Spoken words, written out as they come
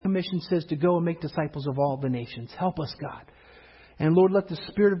Commission says to go and make disciples of all the nations. Help us, God. And Lord, let the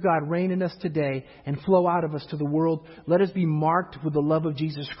Spirit of God reign in us today and flow out of us to the world. Let us be marked with the love of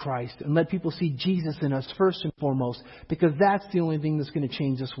Jesus Christ. And let people see Jesus in us first and foremost. Because that's the only thing that's going to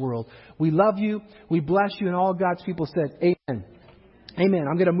change this world. We love you. We bless you. And all God's people said, Amen. Amen.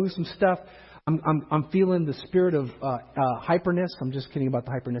 I'm going to move some stuff. I'm feeling the spirit of hyperness. I'm just kidding about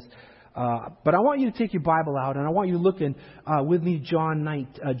the hyperness. But I want you to take your Bible out. And I want you looking with me John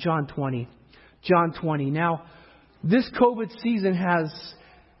 20. John 20. Now, this COVID season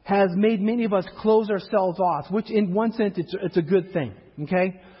has made many of us close ourselves off, which in one sense it's a good thing.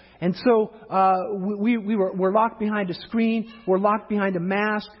 Okay, and so we're locked behind a screen, we're locked behind a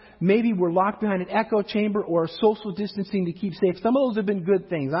mask, maybe we're locked behind an echo chamber or social distancing to keep safe. Some of those have been good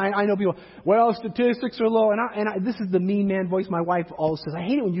things. I know people. Well, statistics are low, and this is the mean man voice. My wife always says, I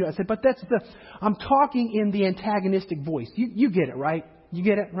hate it when you do that. I said, but I'm talking in the antagonistic voice. You get it, right? You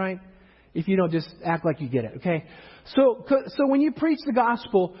get it, right? If you don't, just act like you get it, okay? So when you preach the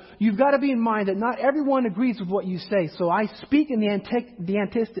gospel, you've got to be in mind that not everyone agrees with what you say. So I speak in the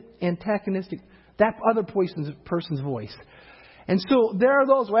antagonistic, that other person's voice. And so there are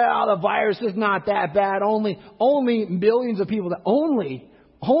those, well, the virus is not that bad. Only millions of people, only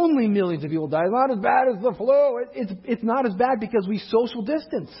millions of people die. It's not as bad as the flu. It's not as bad because we social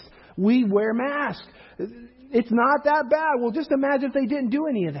distance. We wear masks. It's not that bad. Well, just imagine if they didn't do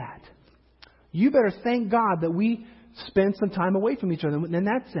any of that. You better thank God that we spend some time away from each other in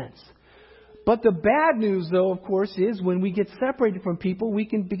that sense. But the bad news, though, of course, is when we get separated from people, we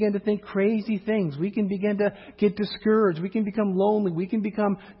can begin to think crazy things. We can begin to get discouraged. We can become lonely. We can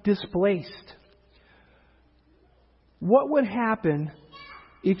become displaced. What would happen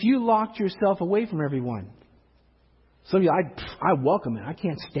if you locked yourself away from everyone? Some of you, I welcome it. I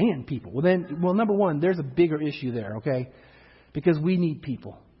can't stand people. Well, number one, there's a bigger issue there, okay? Because we need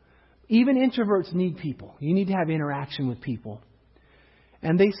people. Even introverts need people. You need to have interaction with people.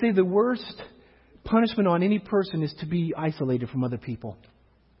 And they say the worst punishment on any person is to be isolated from other people.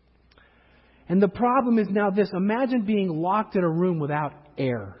 And the problem is now this. Imagine being locked in a room without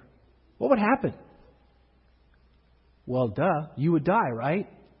air. What would happen? Well, you would die, right?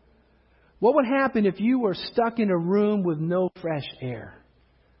 What would happen if you were stuck in a room with no fresh air?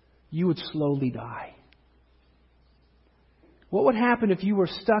 You would slowly die. What would happen if you were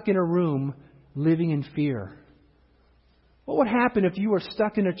stuck in a room living in fear? What would happen if you were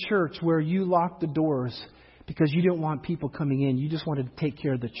stuck in a church where you locked the doors because you didn't want people coming in? You just wanted to take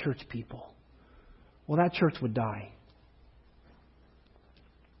care of the church people. Well, that church would die.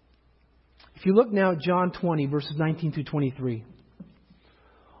 If you look now at John 20, verses 19 through 23.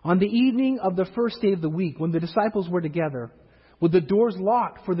 On the evening of the first day of the week, when the disciples were together, with the doors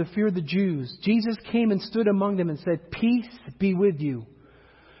locked for the fear of the Jews, Jesus came and stood among them and said, "Peace be with you."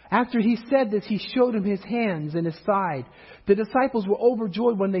 After he said this, he showed him his hands and his side. The disciples were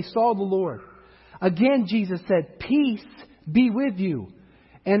overjoyed when they saw the Lord. Again, Jesus said, "Peace be with you.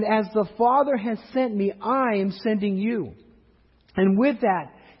 And as the Father has sent me, I am sending you." And with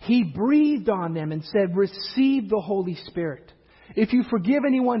that, he breathed on them and said, "Receive the Holy Spirit. If you forgive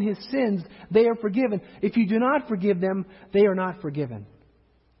anyone his sins, they are forgiven. If you do not forgive them, they are not forgiven."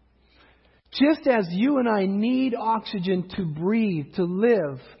 Just as you and I need oxygen to breathe, to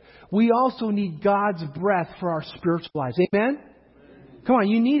live, we also need God's breath for our spiritual lives. Amen? Come on,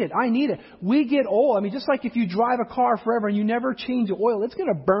 you need it. I need it. We get old. I mean, just like if you drive a car forever and you never change the oil, it's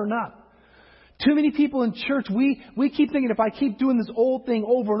going to burn up. Too many people in church, we keep thinking if I keep doing this old thing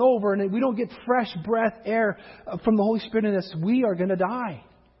over and over and we don't get fresh breath, air from the Holy Spirit in us, we are going to die.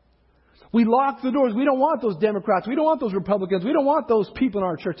 We lock the doors. We don't want those Democrats. We don't want those Republicans. We don't want those people in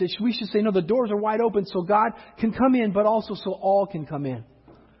our church. We should say, no, the doors are wide open so God can come in, but also so all can come in.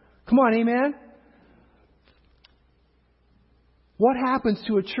 Come on, amen? What happens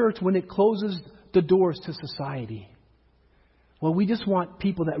to a church when it closes the doors to society? Well, we just want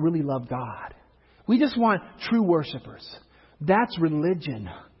people that really love God. We just want true worshipers. That's religion.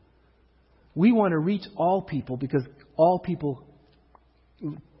 We want to reach all people because all people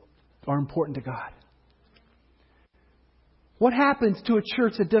are important to God. What happens to a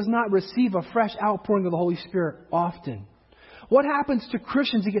church that does not receive a fresh outpouring of the Holy Spirit often? What happens to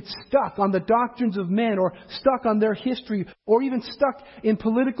Christians who get stuck on the doctrines of men or stuck on their history or even stuck in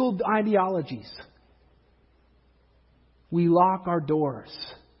political ideologies? We lock our doors.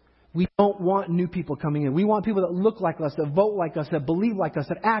 We don't want new people coming in. We want people that look like us, that vote like us, that believe like us,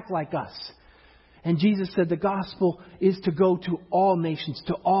 that act like us. And Jesus said the gospel is to go to all nations,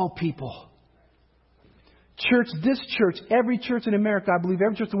 to all people. Church, this church, every church in America, I believe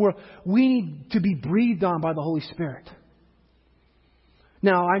every church in the world, we need to be breathed on by the Holy Spirit.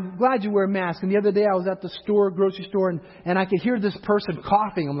 Now, I'm glad you wear a mask. And the other day I was at the store, grocery store, and I could hear this person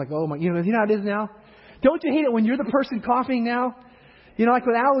coughing. I'm like, oh my, you know how it is now? Don't you hate it when you're the person coughing now? You know, like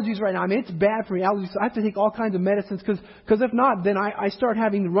with allergies right now. I mean, it's bad for me. Allergies. I have to take all kinds of medicines because if not, then I start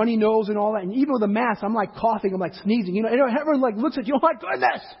having runny nose and all that. And even with a mask, I'm like coughing. I'm like sneezing. You know, everyone like looks at you. Oh my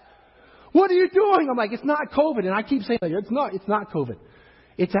goodness, what are you doing? I'm like, it's not COVID. And I keep saying, it's not COVID.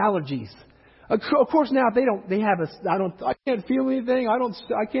 It's allergies. Of course, now I can't feel anything.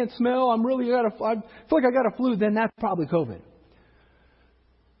 I can't smell. I feel like I got a flu. Then that's probably COVID.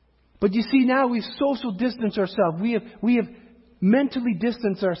 But you see, now we've social distanced ourselves. We have mentally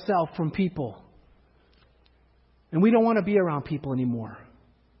distanced ourselves from people. And we don't want to be around people anymore.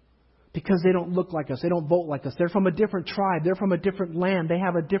 Because they don't look like us. They don't vote like us. They're from a different tribe. They're from a different land. They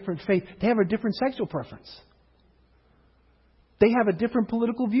have a different faith. They have a different sexual preference. They have a different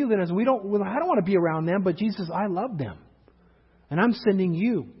political view than us. I don't want to be around them, but Jesus, I love them. And I'm sending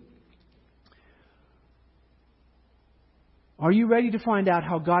you. Are you ready to find out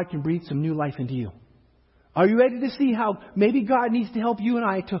how God can breathe some new life into you? Are you ready to see how maybe God needs to help you and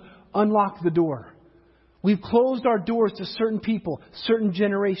I to unlock the door? We've closed our doors to certain people, certain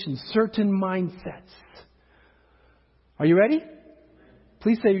generations, certain mindsets. Are you ready?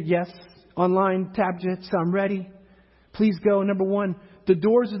 Please say yes. Online, tablets, I'm ready. Please go. Number one, the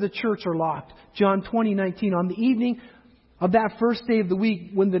doors of the church are locked. John 20:19. On the evening of that first day of the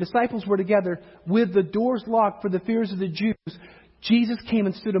week, when the disciples were together with the doors locked for the fears of the Jews, Jesus came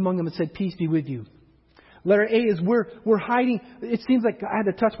and stood among them and said, "Peace be with you." Letter A is we're hiding. It seems like I had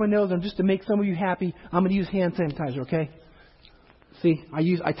to touch my nose, and just to make some of you happy, I'm going to use hand sanitizer, okay? See,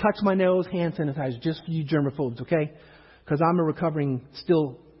 I touch my nose, hand sanitizer, just for you germaphobes, okay? Because I'm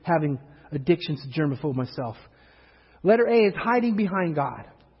still having addictions to germaphobe myself. Letter A is hiding behind God.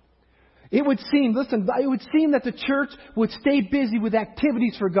 It would seem that the church would stay busy with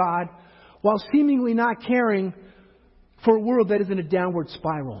activities for God while seemingly not caring for a world that is in a downward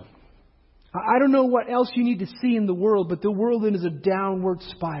spiral. I don't know what else you need to see in the world, but the world is a downward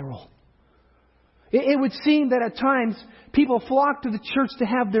spiral. It would seem that at times people flock to the church to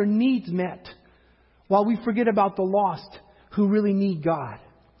have their needs met, while we forget about the lost who really need God.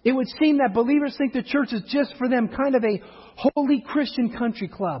 It would seem that believers think the church is just for them, kind of a holy Christian country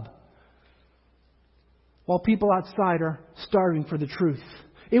club, while people outside are starving for the truth.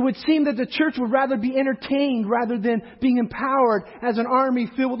 It would seem that the church would rather be entertained rather than being empowered as an army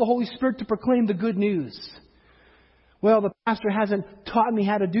filled with the Holy Spirit to proclaim the good news. Well, the pastor hasn't taught me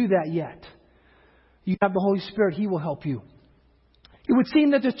how to do that yet. You have the Holy Spirit. He will help you. It would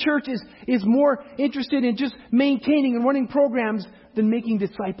seem that the church is more interested in just maintaining and running programs than making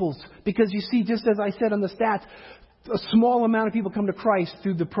disciples. Because you see, just as I said on the stats, a small amount of people come to Christ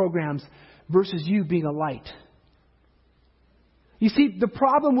through the programs versus you being a light. You see, the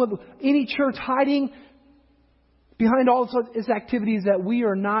problem with any church hiding behind all its activities is that we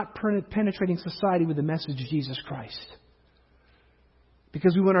are not penetrating society with the message of Jesus Christ.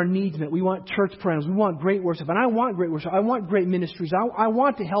 Because we want our needs met. We want church programs. We want great worship. And I want great worship. I want great ministries. I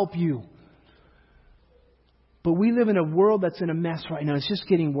want to help you. But we live in a world that's in a mess right now. It's just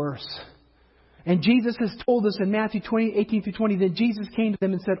getting worse. And Jesus has told us in Matthew 18-20, that Jesus came to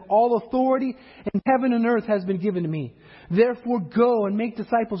them and said, "All authority in heaven and earth has been given to me. Therefore go and make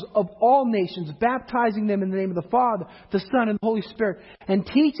disciples of all nations, baptizing them in the name of the Father, the Son, and the Holy Spirit, and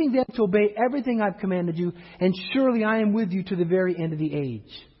teaching them to obey everything I've commanded you. And surely I am with you to the very end of the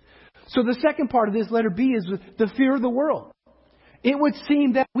age." So the second part of this, letter B, is the fear of the world. It would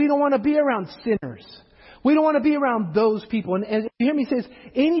seem that we don't want to be around sinners. We don't want to be around those people. And you hear me say this,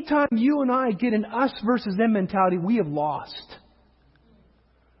 anytime you and I get an us versus them mentality, we have lost.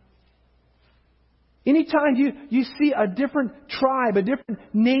 Anytime you see a different tribe, a different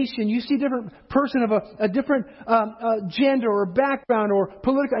nation, you see a different person of a different gender or background or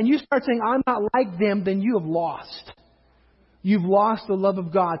political, and you start saying, "I'm not like them," then you have lost. You've lost the love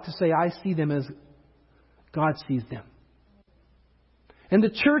of God to say, "I see them as God sees them." And the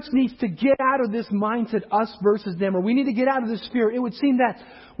church needs to get out of this mindset, us versus them, or we need to get out of this fear. It would seem that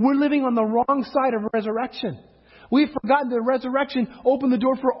we're living on the wrong side of resurrection. We've forgotten that resurrection opened the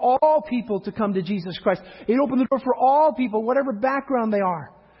door for all people to come to Jesus Christ. It opened the door for all people, whatever background they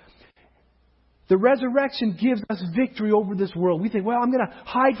are. The resurrection gives us victory over this world. We think, well, I'm going to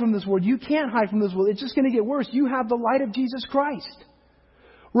hide from this world. You can't hide from this world. It's just going to get worse. You have the light of Jesus Christ.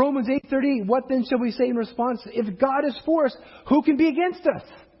 Romans 8:38, what then shall we say in response? If God is for us, who can be against us?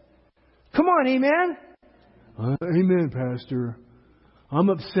 Come on, amen? Amen, Pastor. I'm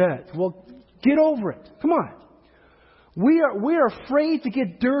upset. Well, get over it. Come on. We are afraid to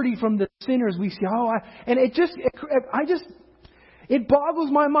get dirty from the sinners we see. It boggles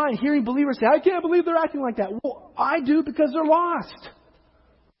my mind hearing believers say, I can't believe they're acting like that. Well, I do, because they're lost.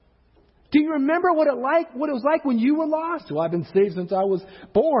 Do you remember what it was like when you were lost? Well, I've been saved since I was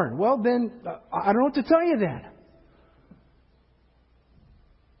born. Well, then, I don't know what to tell you then.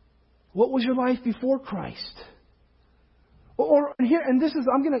 What was your life before Christ? Or here, and this is,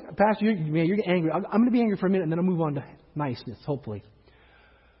 I'm going to, Pastor, you're getting angry. I'm going to be angry for a minute, and then I'll move on to niceness, hopefully.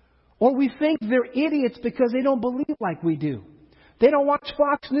 Or we think they're idiots because they don't believe like we do. They don't watch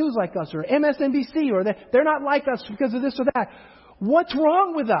Fox News like us, or MSNBC, or they're not like us because of this or that. What's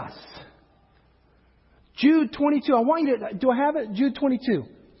wrong with us? Jude 22. I want you to, do I have it? Jude 22.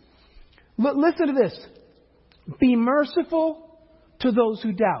 Listen to this. Be merciful to those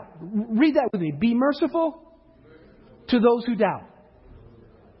who doubt. Read that with me. Be merciful to those who doubt.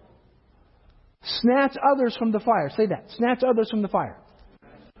 Snatch others from the fire. Say that. Snatch others from the fire.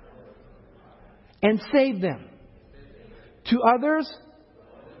 And save them. To others,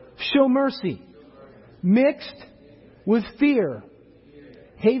 show mercy. Mixed with fear.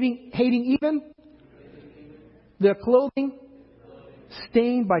 Hating even their clothing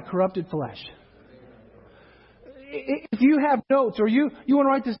stained by corrupted flesh. If you have notes or you want to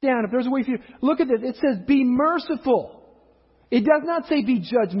write this down, if there's a way for you, look at this. It says, be merciful. It does not say be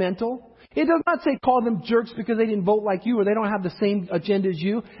judgmental. It does not say call them jerks because they didn't vote like you or they don't have the same agenda as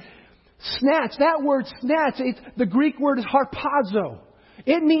you. Snatch. That word snatch, the Greek word is harpazo.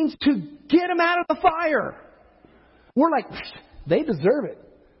 It means to get them out of the fire. We're like, they deserve it.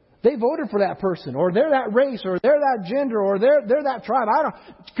 They voted for that person, or they're that race, or they're that gender, or they're that tribe.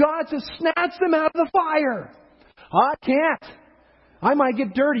 God says, snatch them out of the fire. I can't. I might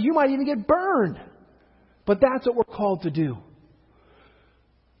get dirty. You might even get burned. But that's what we're called to do.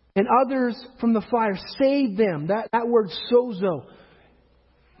 And others from the fire, save them. That word sozo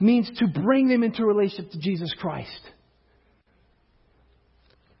means to bring them into a relationship to Jesus Christ.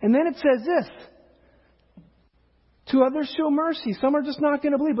 And then it says this. To others show mercy. Some are just not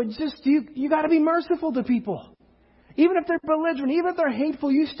going to believe. But you got to be merciful to people. Even if they're belligerent, even if they're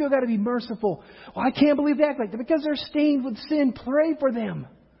hateful, you still got to be merciful. Well, I can't believe they act like that. Because they're stained with sin. Pray for them.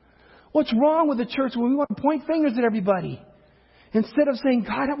 What's wrong with the church when we want to point fingers at everybody? Instead of saying,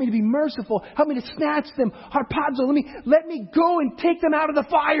 God, help me to be merciful. Help me to snatch them. Harpazo, let me go and take them out of the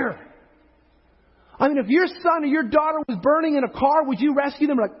fire. I mean, if your son or your daughter was burning in a car, would you rescue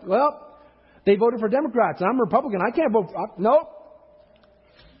them? Like, well, they voted for Democrats and I'm a Republican. I can't vote for... Nope.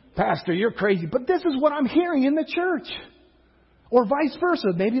 Pastor, you're crazy. But this is what I'm hearing in the church. Or vice versa.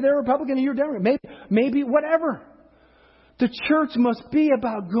 Maybe they're Republican and you're Democrat. Maybe whatever. The church must be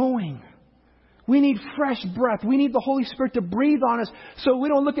about going. We need fresh breath. We need the Holy Spirit to breathe on us so we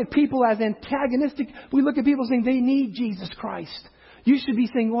don't look at people as antagonistic. We look at people saying they need Jesus Christ. You should be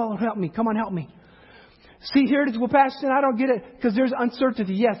saying, well, help me. Come on, help me. See, here it is. Well, Pastor, I don't get it because there's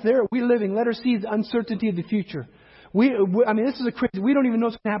uncertainty. Yes, we're living. Let her see the uncertainty of the future. This is crazy. We don't even know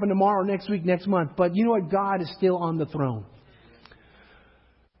what's going to happen tomorrow, next week, next month. But you know what? God is still on the throne.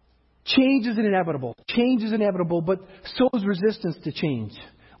 Change is inevitable. Change is inevitable, but so is resistance to change.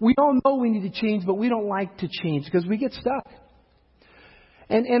 We all know we need to change, but we don't like to change because we get stuck.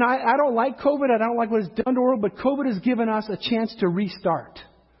 And I don't like COVID. I don't like what it's done to the world, but COVID has given us a chance to restart.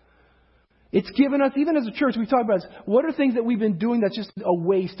 It's given us, even as a church, we talk about what are things that we've been doing that's just a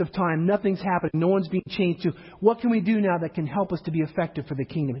waste of time. Nothing's happening. No one's being changed to. What can we do now that can help us to be effective for the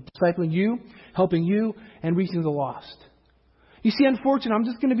kingdom? Discipling you, helping you, and reaching the lost. You see, unfortunately, I'm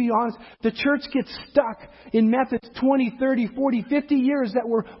just going to be honest, the church gets stuck in methods 20, 30, 40, 50 years that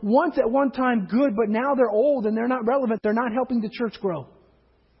were once at one time good, but now they're old and they're not relevant. They're not helping the church grow.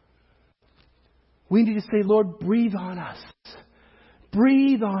 We need to say, Lord, breathe on us.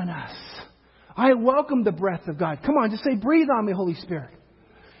 Breathe on us. I welcome the breath of God. Come on, just say, breathe on me, Holy Spirit.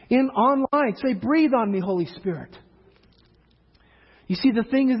 Online, say, breathe on me, Holy Spirit. You see, the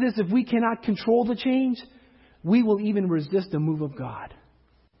thing is this, if we cannot control the change, we will even resist the move of God.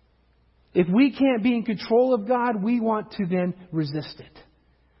 If we can't be in control of God, we want to then resist it.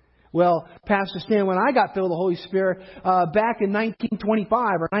 Well, Pastor Stan, when I got filled with the Holy Spirit back in 1925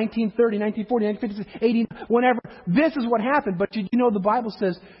 or 1930, 1940, 1950, 80, whenever, this is what happened. But you know the Bible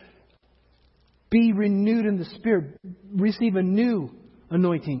says, be renewed in the Spirit. Receive a new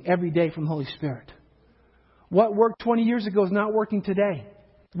anointing every day from the Holy Spirit. What worked 20 years ago is not working today.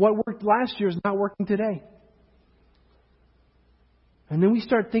 What worked last year is not working today. And then we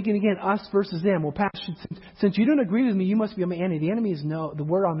start thinking again, us versus them. Well, Pastor, since you don't agree with me, you must be my enemy. The enemy is no. The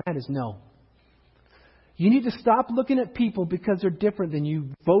word on that is no. You need to stop looking at people because they're different than you,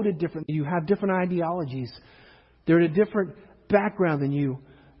 voted different than you, have different ideologies. They're in a different background than you.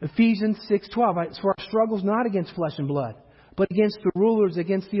 Ephesians 6:12. For our struggle is not against flesh and blood, but against the rulers,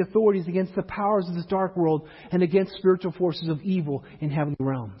 against the authorities, against the powers of this dark world, and against spiritual forces of evil in heavenly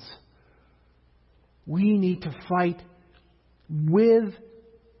realms. We need to fight with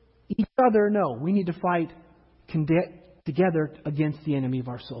each other. No, we need to fight together against the enemy of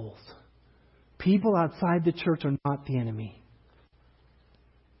our souls. People outside the church are not the enemy.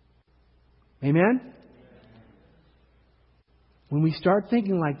 Amen? When we start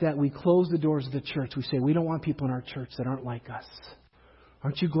thinking like that, we close the doors of the church. We say, we don't want people in our church that aren't like us.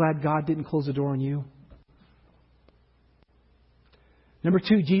 Aren't you glad God didn't close the door on you? Number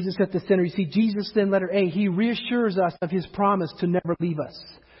 2, Jesus at the center. You see, Jesus then, letter A, He reassures us of His promise to never leave us.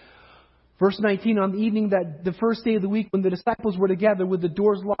 Verse 19, on the evening that the first day of the week when the disciples were together with the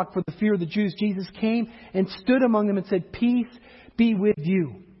doors locked for the fear of the Jews, Jesus came and stood among them and said, peace be with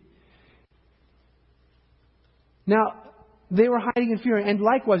you. Now, they were hiding in fear, and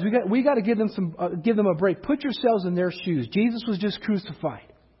likewise, we got to give them a break. Put yourselves in their shoes. Jesus was just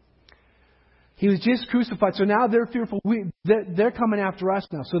crucified. He was just crucified. So now they're fearful. They're coming after us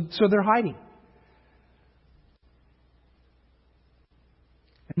now. So they're hiding.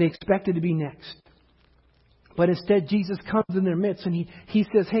 And they expected to be next. But instead, Jesus comes in their midst and he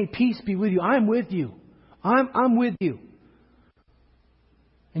says, hey, peace be with you. I'm with you. I'm with you.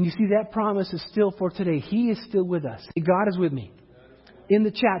 And you see, that promise is still for today. He is still with us. Say, God is with me. In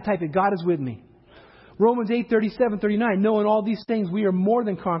the chat, type it, God is with me. Romans 8:37-39, knowing all these things, we are more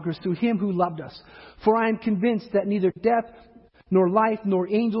than conquerors through Him who loved us. For I am convinced that neither death, nor life,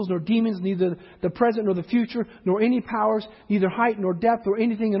 nor angels, nor demons, neither the present nor the future, nor any powers, neither height nor depth, or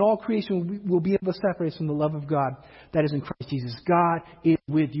anything in all creation will be able to separate us from the love of God that is in Christ Jesus. God is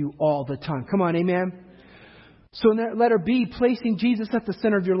with you all the time. Come on, amen? So in that letter B, placing Jesus at the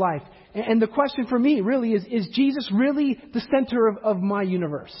center of your life. And the question for me really is Jesus really the center of my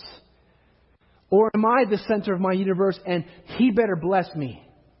universe? Or am I the center of my universe and He better bless me?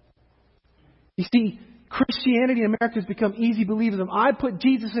 You see, Christianity in America has become easy believism. I put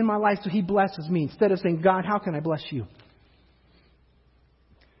Jesus in my life so He blesses me, instead of saying, God, how can I bless you?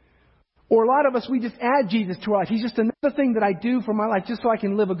 Or a lot of us, we just add Jesus to our life. He's just another thing that I do for my life just so I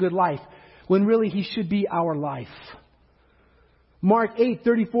can live a good life, when really He should be our life. Mark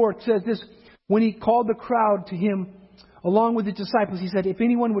 8:34 says this, when He called the crowd to Him along with the disciples, He said, if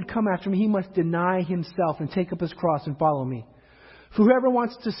anyone would come after me, he must deny himself and take up his cross and follow me. For whoever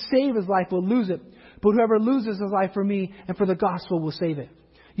wants to save his life will lose it, but whoever loses his life for me and for the gospel will save it.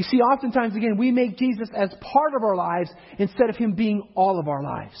 You see, oftentimes, again, we make Jesus as part of our lives instead of Him being all of our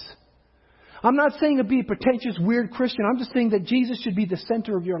lives. I'm not saying to be a pretentious, weird Christian. I'm just saying that Jesus should be the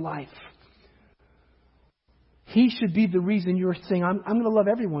center of your life. He should be the reason you're saying, I'm going to love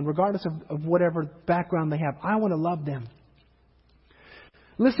everyone, regardless of whatever background they have. I want to love them.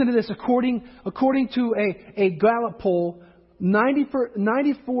 Listen to this. According to a Gallup poll,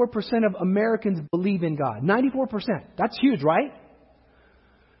 94% of Americans believe in God. 94%. That's huge, right?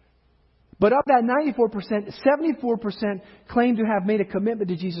 But of that 94%, 74% claim to have made a commitment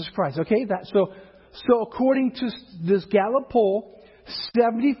to Jesus Christ. Okay? So according to this Gallup poll,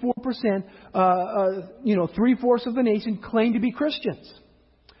 74%, 3/4 of the nation claim to be Christians.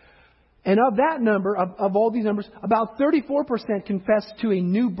 And of that number, of all these numbers, about 34% confess to a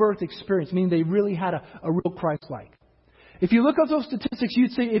new birth experience, meaning they really had a real Christ-like. If you look at those statistics,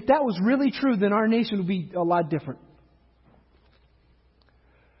 you'd say if that was really true, then our nation would be a lot different.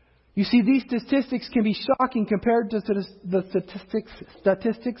 You see, these statistics can be shocking compared to the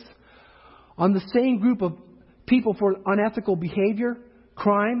statistics on the same group of people for unethical behavior,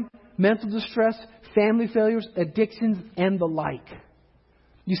 crime, mental distress, family failures, addictions, and the like.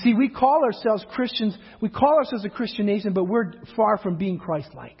 You see, we call ourselves Christians. We call ourselves a Christian nation, but we're far from being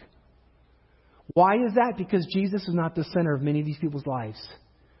Christ-like. Why is that? Because Jesus is not the center of many of these people's lives.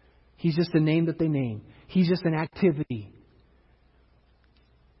 He's just a name that they name. He's just an activity.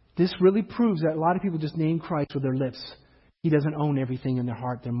 This really proves that a lot of people just name Christ with their lips. He doesn't own everything in their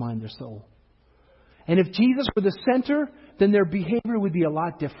heart, their mind, their soul. And if Jesus were the center, then their behavior would be a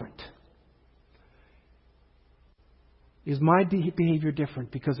lot different. Is my behavior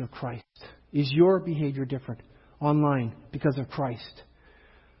different because of Christ? Is your behavior different online because of Christ?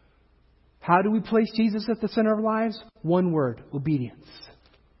 How do we place Jesus at the center of our lives? One word, obedience.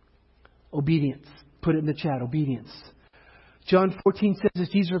 Obedience. Put it in the chat, obedience. John 14 says this,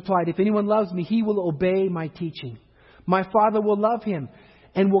 Jesus replied, if anyone loves me, he will obey my teaching. My Father will love him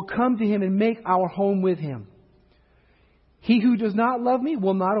and will come to him and make our home with him. He who does not love me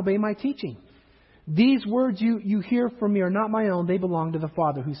will not obey my teaching. These words you hear from me are not my own. They belong to the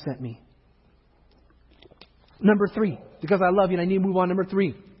Father who sent me. Number 3, because I love you and I need to move on. Number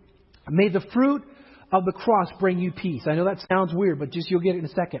 3, may the fruit of the cross bring you peace. I know that sounds weird, but just you'll get it in a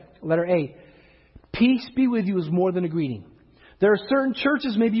second. Letter A. Peace be with you is more than a greeting. There are certain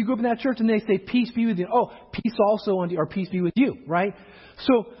churches, maybe you grew up in that church and they say, peace be with you. Oh, peace also on you, or peace be with you, right?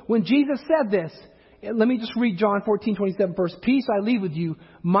 So when Jesus said this, let me just read John 14:27 first. Peace I leave with you,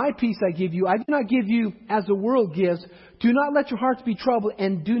 my peace I give you. I do not give you as the world gives. Do not let your hearts be troubled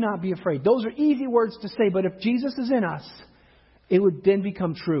and do not be afraid. Those are easy words to say, but if Jesus is in us, it would then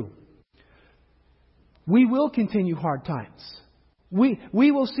become true. We will continue hard times. We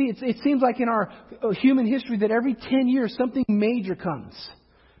will see, it seems like in our human history that every 10 years something major comes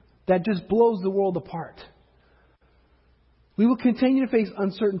that just blows the world apart. We will continue to face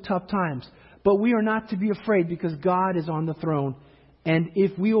uncertain, tough times, but we are not to be afraid because God is on the throne. And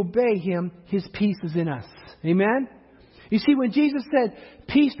if we obey Him, His peace is in us. Amen? You see, when Jesus said,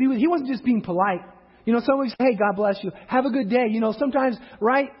 peace be with you, He wasn't just being polite. You know, somebody say, hey, God bless you. Have a good day. You know, sometimes,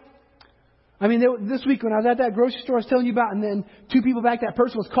 right? I mean, this week when I was at that grocery store I was telling you about, and then two people back, that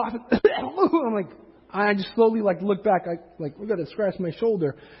person was coughing. I'm like, I just slowly looked back. We're going to scratch my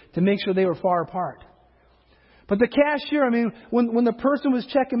shoulder to make sure they were far apart. But the cashier, I mean, when the person was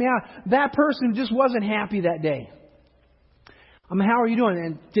checking me out, that person just wasn't happy that day. I mean, how are you doing?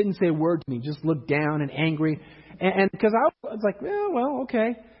 And didn't say a word to me, just looked down and angry. And because I was like, well,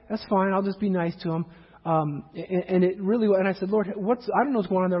 okay, that's fine. I'll just be nice to him. And it really, and I said, Lord, I don't know what's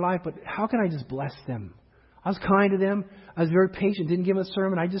going on in their life, but how can I just bless them? I was kind to them. I was very patient. Didn't give them a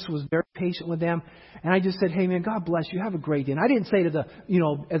sermon. I just was very patient with them. And I just said, hey man, God bless you. Have a great day. And I didn't say to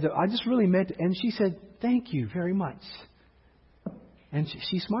I just really meant it. And she said, thank you very much. And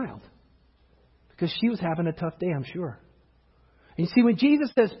she smiled because she was having a tough day, I'm sure. And you see, when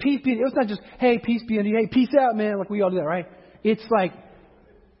Jesus says peace be, it's not just, hey, peace be unto you. Hey, peace out, man. Like we all do that, right? It's like,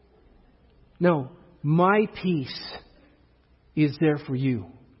 no. My peace is there for you.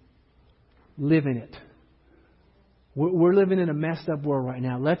 Live in it. We're living in a messed up world right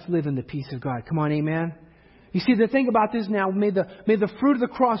now. Let's live in the peace of God. Come on, amen? You see, the thing about this now, may the fruit of the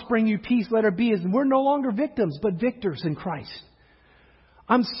cross bring you peace. Letter B is we're no longer victims, but victors in Christ.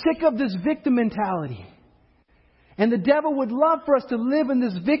 I'm sick of this victim mentality. And the devil would love for us to live in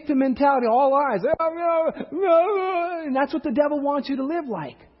this victim mentality. All eyes. And that's what the devil wants you to live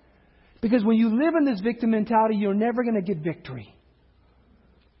like. Because when you live in this victim mentality, you're never going to get victory.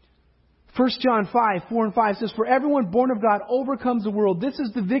 1 John 5:4-5 says, for everyone born of God overcomes the world. This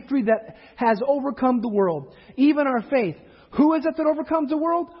is the victory that has overcome the world. Even our faith. Who is it that overcomes the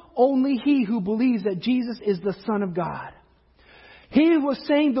world? Only he who believes that Jesus is the Son of God. He was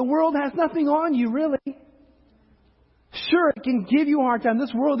saying the world has nothing on you, really. Sure, it can give you a hard time.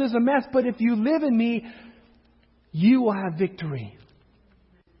 This world is a mess, but if you live in me, you will have victory.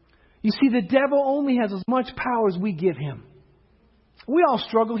 You see, the devil only has as much power as we give him. We all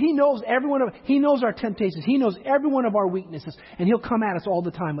struggle. He knows he knows our temptations. He knows every one of our weaknesses. And he'll come at us all the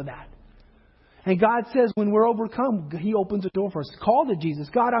time with that. And God says when we're overcome, He opens a door for us. Call to Jesus.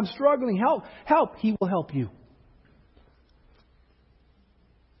 God, I'm struggling. Help. He will help you.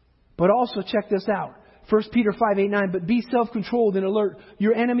 But also check this out. 1 Peter 5:8-9, but be self-controlled and alert.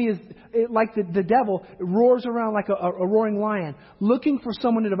 Your enemy is like the devil, roars around like a roaring lion, looking for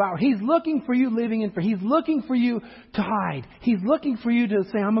someone to devour. He's looking for you living in fear. He's looking for you to hide. He's looking for you to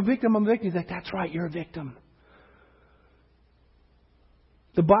say, I'm a victim, I'm a victim. He's like, that's right, you're a victim.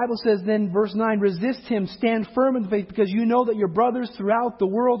 The Bible says then, verse 9, resist him, stand firm in the faith, because you know that your brothers throughout the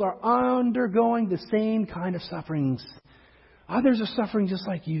world are undergoing the same kind of sufferings. Others are suffering just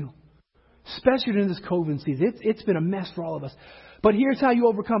like you. Especially during this COVID season. It's been a mess for all of us. But here's how you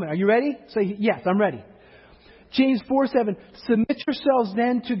overcome it. Are you ready? Say, yes, I'm ready. James 4:7. Submit yourselves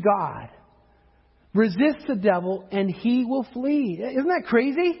then to God. Resist the devil and he will flee. Isn't that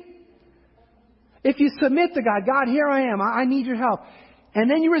crazy? If you submit to God, God, here I am. I need your help. And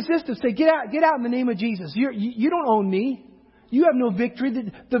then you resist him. Say, get out in the name of Jesus. You don't own me. You have no victory.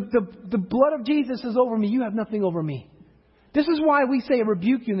 The blood of Jesus is over me. You have nothing over me. This is why we say, I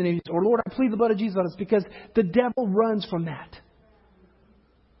rebuke you in the name of Jesus. Or Lord, I plead the blood of Jesus on us. Because the devil runs from that.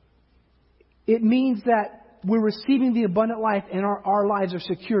 It means that we're receiving the abundant life and our lives are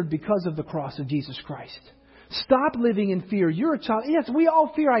secured because of the cross of Jesus Christ. Stop living in fear. You're a child. Yes, we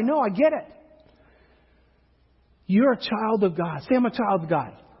all fear. I know. I get it. You're a child of God. Say, I'm a child of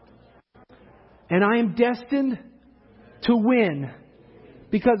God. And I am destined to win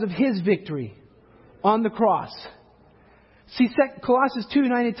because of His victory on the cross. See, Colossians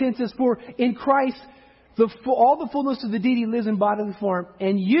 2:9-10 says, for in Christ, all the fullness of the deity lives in bodily form.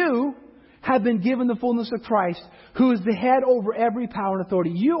 And you have been given the fullness of Christ, who is the head over every power and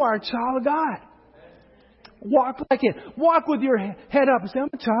authority. You are a child of God. Walk like it. Walk with your head up and say, I'm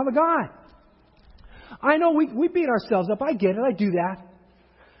a child of God. I know we beat ourselves up. I get it. I do that.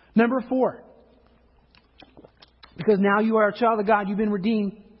 Number 4. Because now you are a child of God. You've been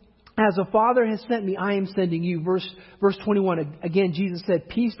redeemed. As the Father has sent me, I am sending you. Verse 21. Again, Jesus said,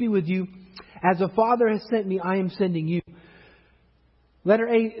 peace be with you. As the Father has sent me, I am sending you. Letter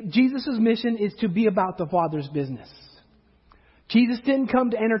A, Jesus' mission is to be about the Father's business. Jesus didn't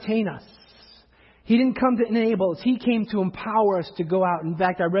come to entertain us. He didn't come to enable us. He came to empower us to go out. In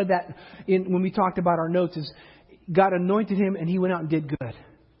fact, I read that when we talked about our notes, is God anointed him and he went out and did good.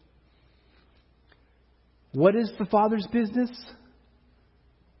 What is the Father's business?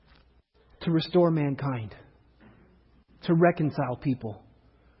 To restore mankind. To reconcile people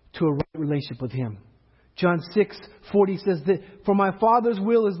to a right relationship with him. John 6:40 says that, for my Father's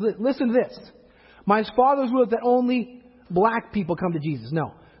will is, listen to this. My Father's will is that only black people come to Jesus.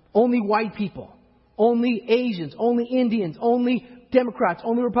 No. Only white people. Only Asians. Only Indians. Only Democrats.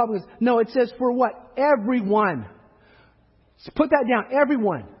 Only Republicans. No, it says for what? Everyone. So put that down.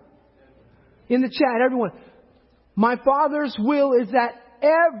 Everyone. In the chat, everyone. My Father's will is that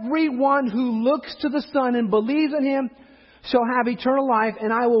everyone who looks to the Son and believes in him shall have eternal life,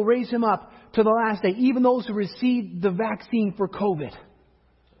 and I will raise him up to the last day. Even those who received the vaccine for COVID.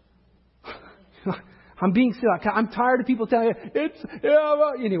 I'm being silly. I'm tired of people telling you,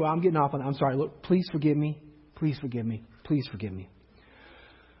 anyway, I'm getting off on that. I'm sorry. Look, please forgive me. Please forgive me. Please forgive me.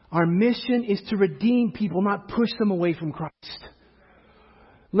 Our mission is to redeem people, not push them away from Christ.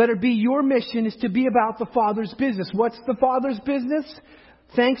 Letter B, your mission is to be about the Father's business. What's the Father's business?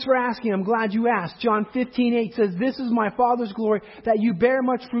 Thanks for asking. I'm glad you asked. John 15:8 says, this is my Father's glory, that you bear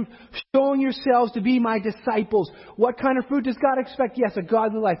much fruit, showing yourselves to be my disciples. What kind of fruit does God expect? Yes, a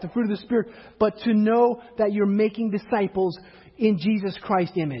godly life, the fruit of the Spirit. But to know that you're making disciples in Jesus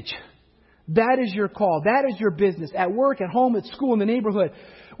Christ's image. That is your call. That is your business. At work, at home, at school, in the neighborhood.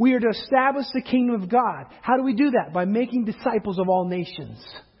 We are to establish the kingdom of God. How do we do that? By making disciples of all nations.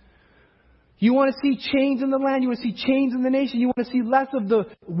 You want to see change in the land. You want to see change in the nation. You want to see less of the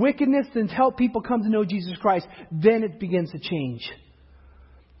wickedness and help people come to know Jesus Christ. Then it begins to change.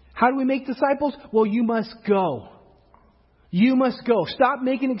 How do we make disciples? Well, you must go. You must go. Stop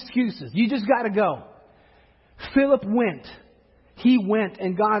making excuses. You just got to go. Philip went. He went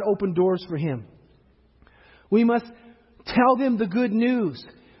and God opened doors for him. We must tell them the good news.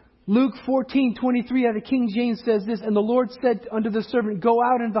 Luke 14:23 out of King James says this, and the Lord said unto the servant, go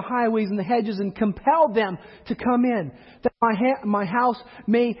out into the highways and the hedges and compel them to come in, that my house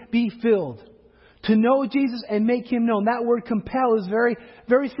may be filled. To know Jesus and make him known. That word compel is very,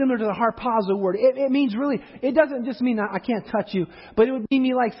 very similar to the harpazo word. It means really, it doesn't just mean I can't touch you, but it would mean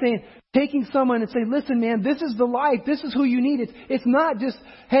me like saying, taking someone and say, listen man, this is the life, this is who you need. It's not just,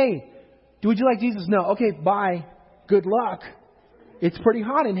 hey, would you like Jesus? No. Okay, bye. Good luck. It's pretty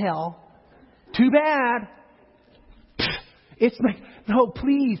hot in hell. Too bad. It's like, no,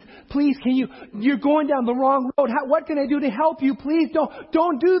 please, you're going down the wrong road. What can I do to help you? Please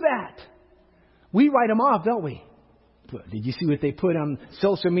don't do that. We write them off, don't we? Did you see what they put on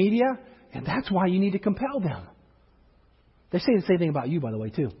social media? And that's why you need to compel them. They say the same thing about you, by the way,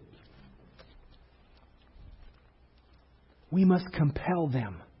 too. We must compel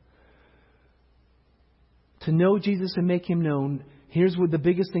them to know Jesus and make him known. Here's what the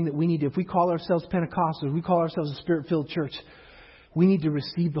biggest thing that we need. If we call ourselves Pentecostals, we call ourselves a Spirit-filled church, we need to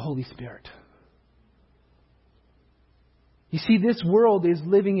receive the Holy Spirit. You see, this world is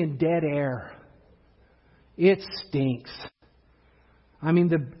living in dead air. It stinks. I mean,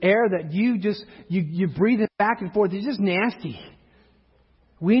 the air that you breathe it back and forth is just nasty.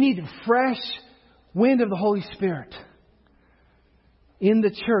 We need a fresh wind of the Holy Spirit in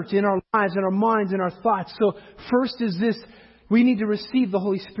the church, in our lives, in our minds, in our thoughts. So first is this, we need to receive the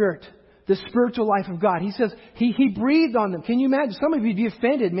Holy Spirit, the spiritual life of God. He says He breathed on them. Can you imagine? Some of you'd be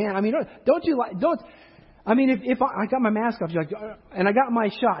offended, man. I mean, if I got my mask off, and I got my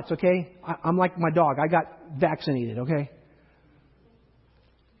shots, okay? I'm like my dog. I got vaccinated, okay?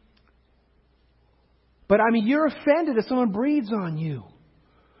 But I mean, you're offended if someone breathes on you.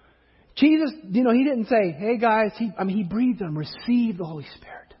 Jesus, He didn't say, hey guys, He breathed on them. Receive the Holy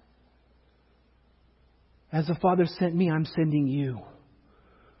Spirit. As the Father sent me, I'm sending you.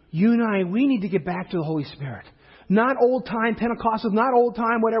 You and I, we need to get back to the Holy Spirit. Not old time Pentecostals, not old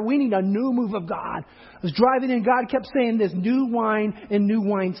time whatever. We need a new move of God. I was driving in, God kept saying this, new wine and new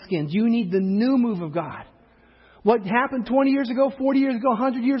wineskins. You need the new move of God. What happened 20 years ago, 40 years ago,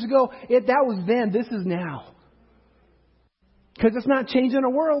 100 years ago, that was then. This is now. Because it's not changing our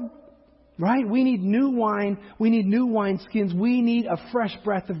world. Right? We need new wine. We need new wineskins. We need a fresh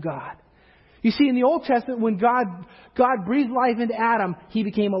breath of God. You see, in the Old Testament, when God breathed life into Adam, he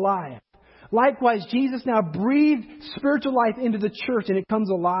became alive. Likewise, Jesus now breathed spiritual life into the church and it comes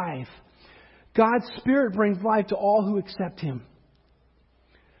alive. God's Spirit brings life to all who accept Him.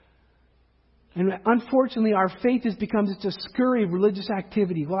 And unfortunately, our faith has become just a scurry of religious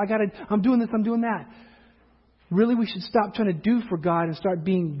activity. Well, I'm doing this, I'm doing that. Really, we should stop trying to do for God and start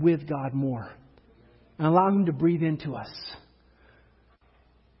being with God more. And allow Him to breathe into us.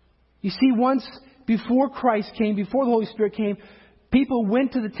 You see, once before Christ came, before the Holy Spirit came, people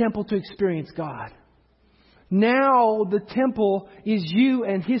went to the temple to experience God. Now the temple is you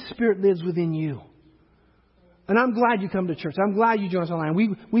and His Spirit lives within you. And I'm glad you come to church. I'm glad you join us online.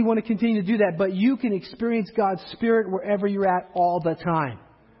 We want to continue to do that. But you can experience God's Spirit wherever you're at all the time.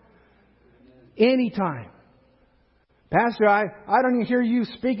 Anytime. Pastor, I don't even hear you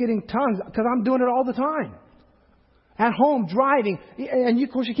speaking in tongues because I'm doing it all the time. At home, driving. And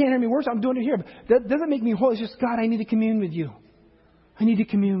of course you can't hear me worse. I'm doing it here. But that doesn't make me holy. It's just, God, I need to commune with you. I need to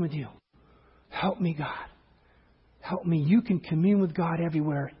commune with you. Help me, God. Help me. You can commune with God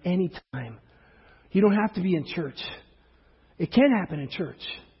everywhere, anytime. You don't have to be in church. It can happen in church.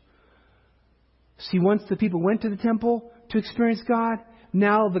 See, once the people went to the temple to experience God,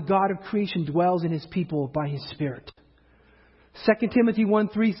 now the God of creation dwells in His people by His Spirit. 2 Timothy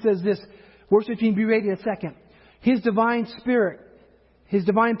 1:3 says this. Worship team, be ready in a second. His divine Spirit, His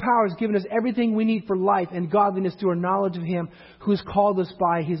divine power has given us everything we need for life and godliness through our knowledge of Him who has called us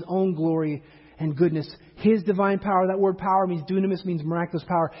by His own glory and goodness. His divine power, that word power means dunamis, means miraculous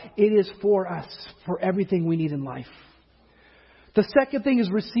power. It is for us, for everything we need in life. The second thing is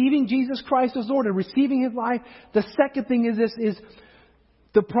receiving Jesus Christ as Lord and receiving His life. The second thing is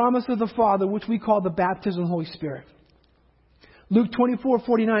the promise of the Father, which we call the baptism of the Holy Spirit. Luke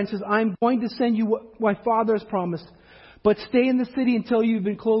 24:49 says, I'm going to send you what my Father has promised, but stay in the city until you've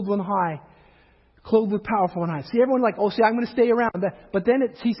been clothed on high. Clothed with power from on high. See, everyone I'm going to stay around. But then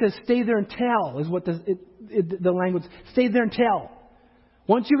He says, stay there until, is what the language, stay there until.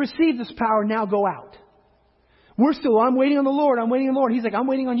 Once you receive this power, now go out. I'm waiting on the Lord. I'm waiting on the Lord. He's like, I'm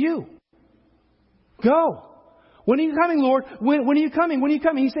waiting on you. Go. When are you coming, Lord? When are you coming? When are you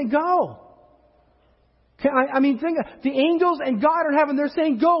coming? He's saying, go. Think the angels and God are they're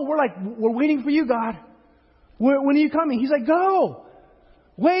saying, go. We're like, we're waiting for you, God. When are you coming? He's like, go.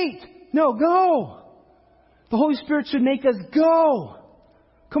 Wait. No, go. The Holy Spirit should make us go.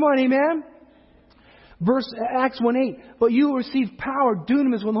 Come on, amen? Acts 1:8. But you will receive power,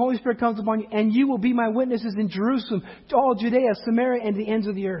 dunamis, when the Holy Spirit comes upon you, and you will be my witnesses in Jerusalem, to all Judea, Samaria, and the ends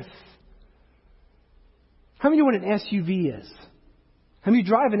of the earth. How many know what an SUV is? How many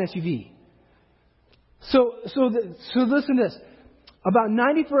drive an SUV? So listen to this. About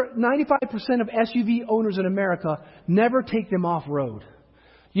 95% of SUV owners in America never take them off-road.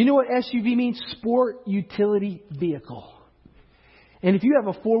 You know what SUV means? Sport Utility Vehicle. And if you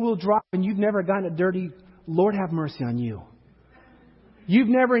have a four-wheel drive and you've never gotten it dirty, Lord have mercy on you. You've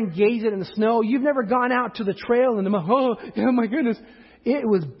never engaged it in the snow. You've never gone out to the trail and oh my goodness. It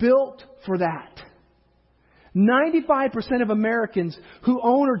was built for that. 95% of Americans who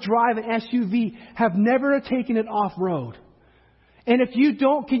own or drive an SUV have never taken it off-road. And if you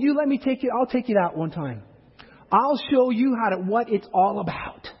don't, can you let me take it? I'll take it out one time. I'll show you what it's all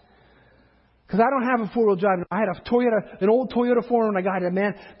about. Because I don't have a four-wheel drive. I had an old Toyota 4 when I got it,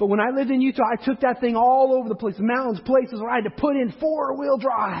 man. But when I lived in Utah, I took that thing all over the place. Mountains, places where I had to put in four-wheel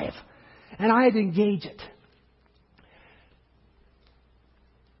drive. And I had to engage it.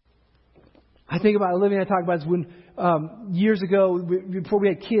 I think about living, I talk about this when years ago, before we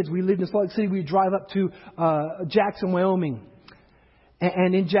had kids, we lived in Salt Lake City. We'd drive up to Jackson, Wyoming.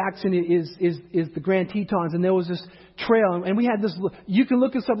 And in Jackson is the Grand Tetons. And there was this trail. And we had this. You can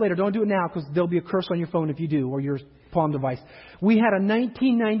look this up later. Don't do it now because there'll be a curse on your phone if you do, or your Palm device. We had a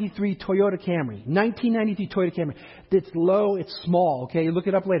 1993 Toyota Camry. 1993 Toyota Camry. It's low. It's small. Okay, look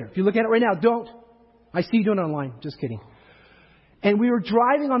it up later. If you look at it right now, don't. I see you doing it online. Just kidding. And we were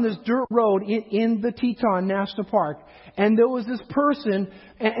driving on this dirt road in the Teton National Park. And there was this person,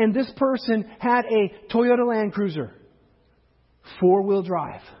 and this person had a Toyota Land Cruiser. Four-wheel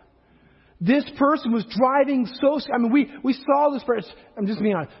drive. This person was driving we saw this person. I'm just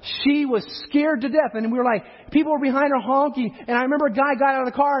being honest. She was scared to death. And we were like, people were behind her honking. And I remember a guy got out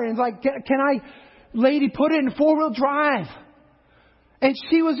of the car and was like, can I, lady, put it in four-wheel drive? And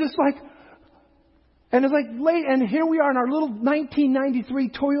she was just like, and it's like late, and here we are in our little 1993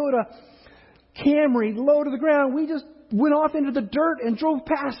 Toyota Camry, low to the ground. We just went off into the dirt and drove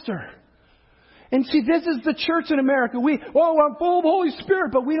past her. And see, this is the church in America. I'm full of the Holy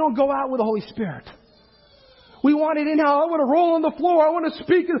Spirit, but we don't go out with the Holy Spirit. We want it in-house. I want to roll on the floor. I want to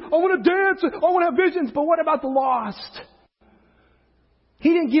speak. I want to dance. I want to have visions. But what about the lost? He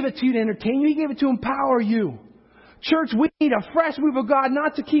didn't give it to you to entertain you. He gave it to empower you. Church, we need a fresh move of God,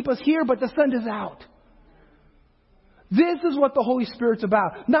 not to keep us here, but to send us out. This is what the Holy Spirit's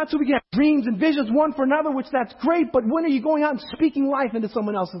about. Not so we can have dreams and visions one for another, which that's great, but when are you going out and speaking life into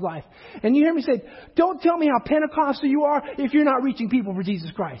someone else's life? And you hear me say, don't tell me how Pentecostal you are if you're not reaching people for Jesus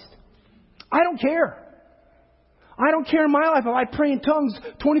Christ. I don't care. I don't care in my life if I pray in tongues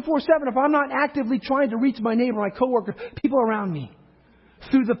 24/7, if I'm not actively trying to reach my neighbor, my coworker, people around me.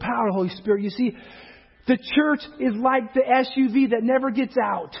 Through the power of the Holy Spirit. You see, the church is like the SUV that never gets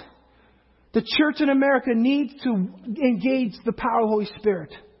out. The church in America needs to engage the power of the Holy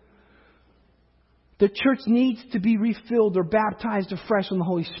Spirit. The church needs to be refilled or baptized afresh in the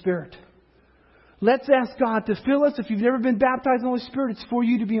Holy Spirit. Let's ask God to fill us. If you've never been baptized in the Holy Spirit, it's for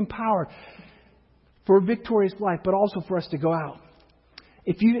you to be empowered for a victorious life, but also for us to go out.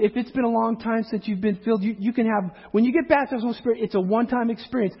 If it's been a long time since you've been filled, you can have, when you get baptized in the Holy Spirit, it's a one-time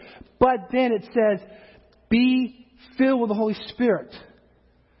experience. But then it says, be filled with the Holy Spirit.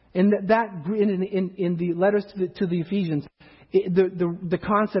 And in the letters to the Ephesians, the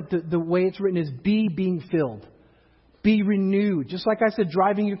concept, the way it's written is be being filled. Be renewed. Just like I said,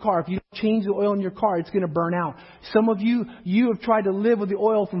 driving your car. If you don't change the oil in your car, it's going to burn out. Some of you have tried to live with the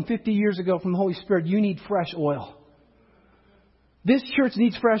oil from 50 years ago from the Holy Spirit. You need fresh oil. This church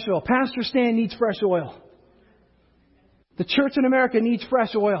needs fresh oil. Pastor Stan needs fresh oil. The church in America needs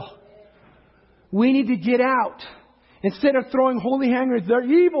fresh oil. We need to get out. Instead of throwing holy hangers, they're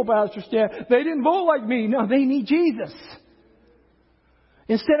evil, Pastor Stan. They didn't vote like me. No, they need Jesus.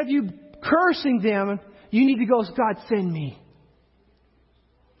 Instead of you cursing them, you need to go, God, send me.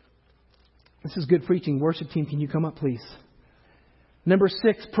 This is good preaching. Worship team, can you come up, please? Number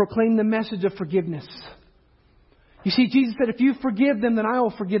 6, proclaim the message of forgiveness. You see, Jesus said, if you forgive them, then I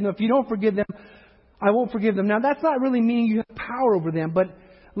will forgive them. If you don't forgive them, I won't forgive them. Now, that's not really meaning you have power over them, but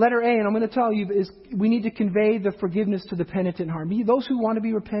letter A, and I'm going to tell you, is we need to convey the forgiveness to the penitent heart. Those who want to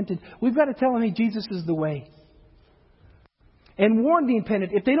be repentant, we've got to tell them, hey, Jesus is the way. And warn the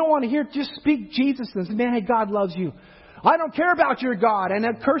impenitent. If they don't want to hear it, just speak Jesus and say, man, hey, God loves you. I don't care about your God. And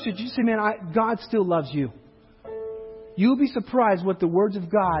that curse it. You say, man, God still loves you. You'll be surprised what the words of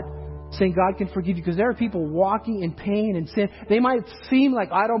God saying God can forgive you, because there are people walking in pain and sin. They might seem like,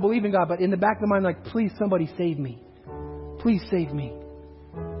 I don't believe in God, but in the back of their mind, like, please, somebody save me. Please save me.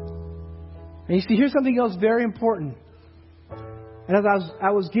 And you see, here's something else very important. And as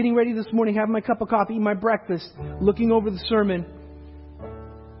I was getting ready this morning, having my cup of coffee, eating my breakfast, looking over the sermon,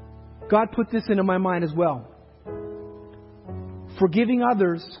 God put this into my mind as well. Forgiving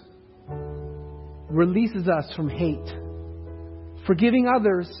others releases us from hate. Forgiving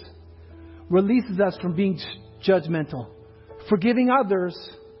others releases us from being judgmental. Forgiving others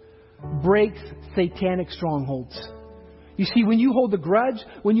breaks satanic strongholds. You see, when you hold a grudge,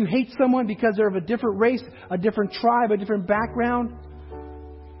 when you hate someone because they're of a different race, a different tribe, a different background.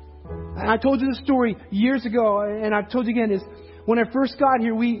 And I told you this story years ago, and I've told you again, is when I first got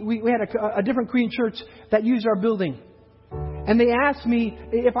here, we had a different Korean church that used our building. And they asked me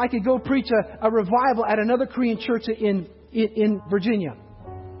if I could go preach a revival at another Korean church in Virginia.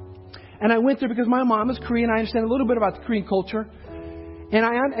 And I went there because my mom is Korean. I understand a little bit about the Korean culture.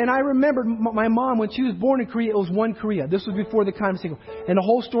 And I remembered my mom, when she was born in Korea, it was one Korea. This was before the communist cycle. And the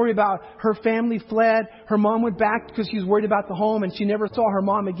whole story about her family fled. Her mom went back because she was worried about the home, and she never saw her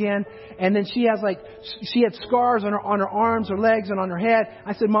mom again. And then she had scars on her arms, her legs, and on her head.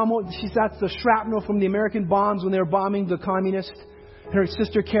 I said, Mom, that's the shrapnel from the American bombs when they were bombing the communists. And her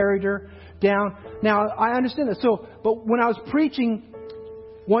sister carried her down. Now, I understand that. But when I was preaching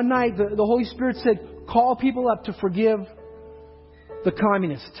one night, the Holy Spirit said, call people up to forgive the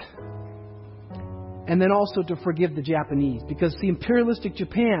communists, and then also to forgive the Japanese, because the imperialistic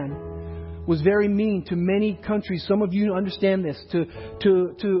Japan was very mean to many countries. Some of you understand this, to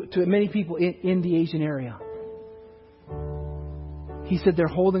many people in the Asian area. He said they're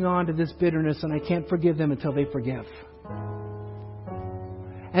holding on to this bitterness, and I can't forgive them until they forgive.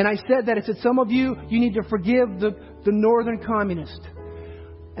 And I said that. I said, some of you need to forgive the northern communist.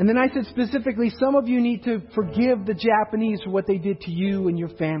 And then I said specifically, some of you need to forgive the Japanese for what they did to you and your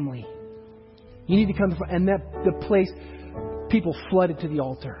family. You need to come to, and the place, people flooded to the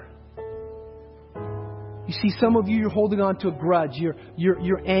altar. You see, some of you, you're holding on to a grudge.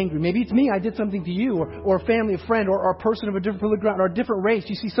 You're angry. Maybe it's me. I did something to you, or a family, a friend, or a person of a different political ground, or a different race.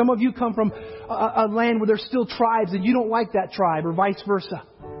 You see, some of you come from a land where there's still tribes, and you don't like that tribe, or vice versa.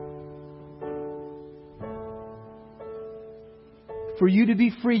 For you to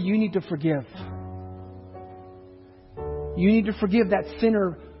be free, you need to forgive. You need to forgive that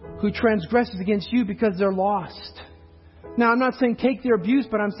sinner who transgresses against you because they're lost. Now, I'm not saying take their abuse,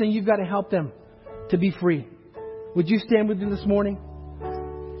 but I'm saying you've got to help them to be free. Would you stand with me this morning?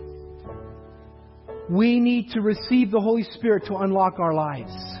 We need to receive the Holy Spirit to unlock our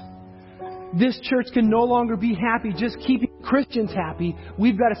lives. This church can no longer be happy just keeping Christians happy.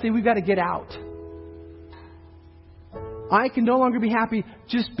 We've got to say we've got to get out. I can no longer be happy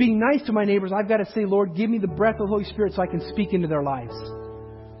just being nice to my neighbors. I've got to say, Lord, give me the breath of the Holy Spirit so I can speak into their lives.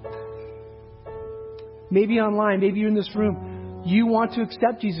 Maybe online, maybe you're in this room. You want to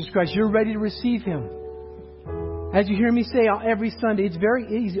accept Jesus Christ. You're ready to receive Him. As you hear me say every Sunday, it's very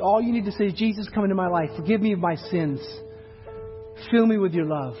easy. All you need to say is, Jesus, come into my life. Forgive me of my sins. Fill me with your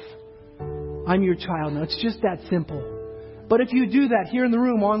love. I'm your child now. It's just that simple. But if you do that here in the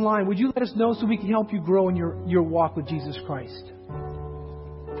room, online, would you let us know so we can help you grow in your walk with Jesus Christ?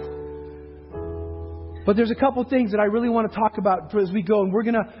 But there's a couple things that I really want to talk about as we go. And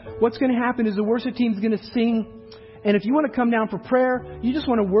what's going to happen is the worship team is going to sing. And if you want to come down for prayer, you just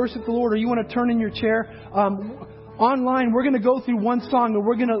want to worship the Lord, or you want to turn in your chair, online, we're going to go through one song, and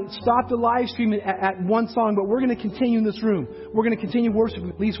we're going to stop the live stream at one song, but we're going to continue in this room. We're going to continue worship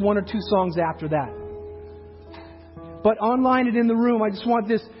at least one or two songs after that. But online and in the room, I just want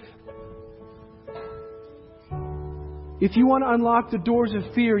this. If you want to unlock the doors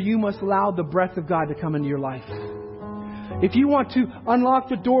of fear, you must allow the breath of God to come into your life. If you want to unlock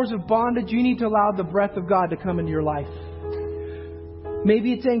the doors of bondage, you need to allow the breath of God to come into your life.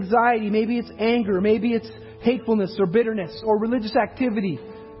 Maybe it's anxiety, maybe it's anger, maybe it's hatefulness or bitterness or religious activity.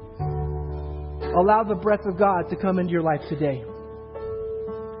 Allow the breath of God to come into your life today.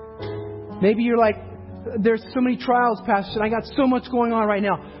 Maybe you're like, there's so many trials, Pastor, and I got so much going on right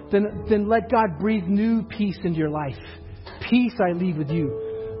now. Then let God breathe new peace into your life. Peace I leave with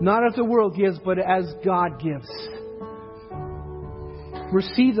you. Not as the world gives, but as God gives.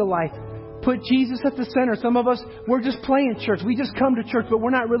 Receive the life. Put Jesus at the center. Some of us, we're just playing church. We just come to church, but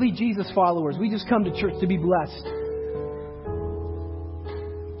we're not really Jesus followers. We just come to church to be blessed.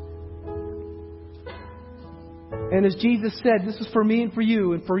 And as Jesus said, this is for me and for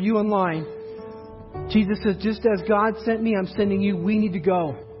you online. Jesus says, just as God sent me, I'm sending you. We need to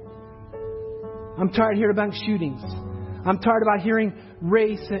go. I'm tired of hearing about shootings. I'm tired about hearing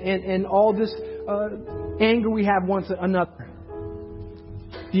race and all this anger we have one another.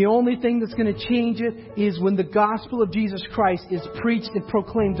 The only thing that's going to change it is when the gospel of Jesus Christ is preached and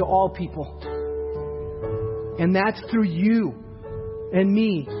proclaimed to all people. And that's through you and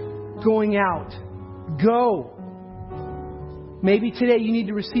me going out. Go. Maybe today you need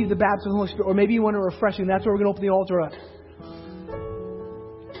to receive the baptism of the Holy Spirit, or maybe you want a refreshing. That's where we're going to open the altar up.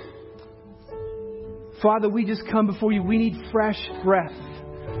 Father, we just come before you. We need fresh breath.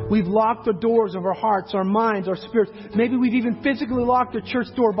 We've locked the doors of our hearts, our minds, our spirits. Maybe we've even physically locked the church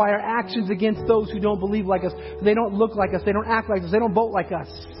door by our actions against those who don't believe like us. They don't look like us. They don't act like us. They don't vote like us.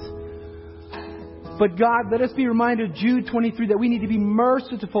 But God, let us be reminded of Jude 23 that we need to be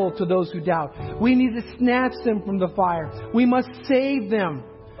merciful to those who doubt. We need to snatch them from the fire. We must save them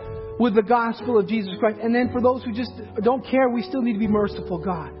with the gospel of Jesus Christ. And then for those who just don't care, we still need to be merciful,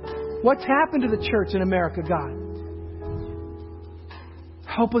 God. What's happened to the church in America, God?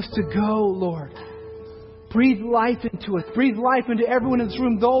 Help us to go, Lord. Breathe life into us. Breathe life into everyone in this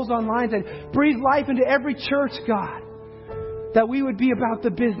room, those online. And breathe life into every church, God. That we would be about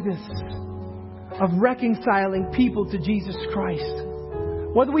the business of reconciling people to Jesus Christ.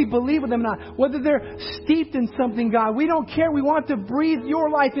 Whether we believe with them or not, whether they're steeped in something, God, we don't care. We want to breathe your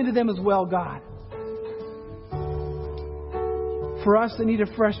life into them as well, God. For us that need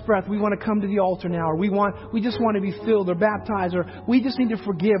a fresh breath, we want to come to the altar now, or we just want to be filled or baptized, or we just need to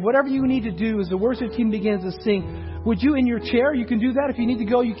forgive. Whatever you need to do as the worship team begins to sing, would you in your chair, you can do that. If you need to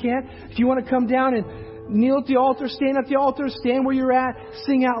go, you can. If you want to come down and kneel at the altar, stand at the altar, stand where you're at,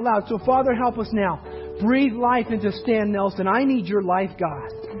 sing out loud. So Father, help us now. Breathe life into Stan Nelson. I need your life, God.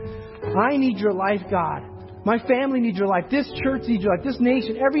 I need your life, God. My family needs your life. This church needs your life. This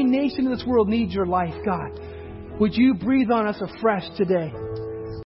nation, every nation in this world needs your life, God. Would you breathe on us afresh today?